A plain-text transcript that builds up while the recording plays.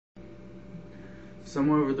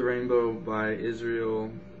Somewhere Over the Rainbow by Israel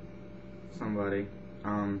somebody.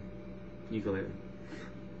 Ukulele.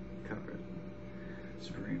 Cover it.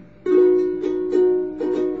 Supreme.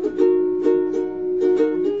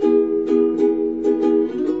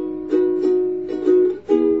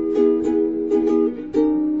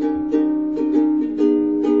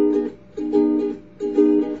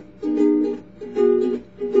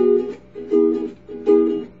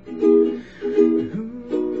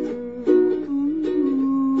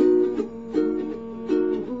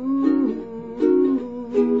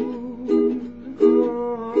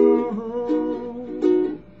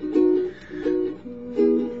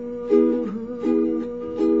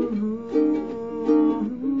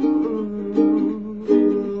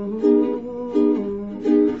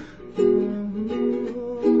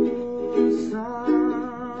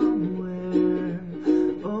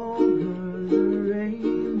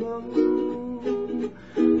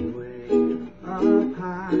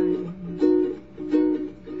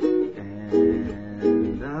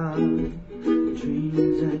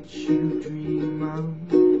 Dreams that you dream of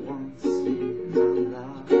once in a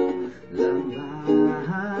lullaby.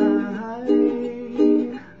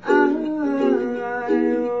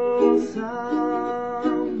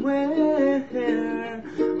 Somewhere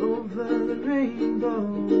over the rainbow,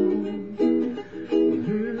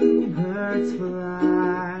 bluebirds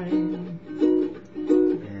fly,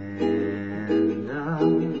 and the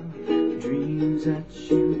dreams that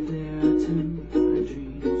you dare to, the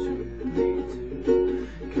dreams really do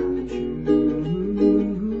come true.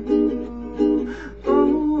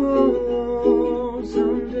 Oh,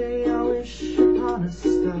 someday I wish upon a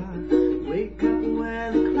star, wake up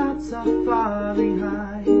where the clouds are far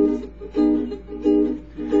behind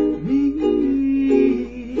me,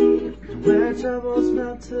 where troubles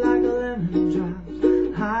melt like lemon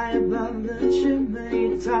drops, high above the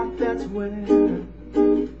chimney top. That's where